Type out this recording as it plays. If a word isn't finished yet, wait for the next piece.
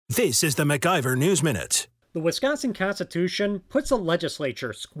This is the MacIver News Minute. The Wisconsin Constitution puts the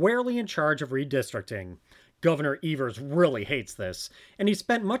legislature squarely in charge of redistricting. Governor Evers really hates this, and he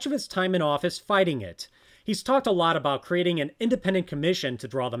spent much of his time in office fighting it. He's talked a lot about creating an independent commission to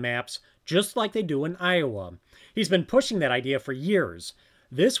draw the maps, just like they do in Iowa. He's been pushing that idea for years.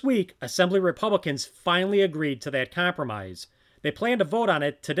 This week, Assembly Republicans finally agreed to that compromise. They plan to vote on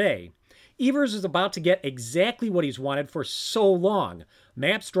it today. Evers is about to get exactly what he's wanted for so long,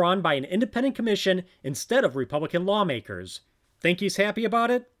 maps drawn by an independent commission instead of Republican lawmakers. Think he's happy about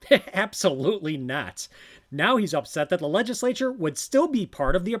it? Absolutely not. Now he's upset that the legislature would still be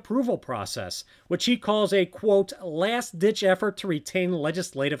part of the approval process, which he calls a, quote, last-ditch effort to retain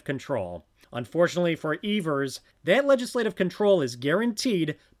legislative control. Unfortunately for Evers, that legislative control is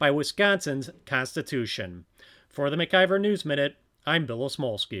guaranteed by Wisconsin's Constitution. For the MacIver News Minute, I'm Bill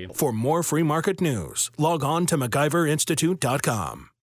Osmolsky. For more free market news, log on to MacIverInstitute.com.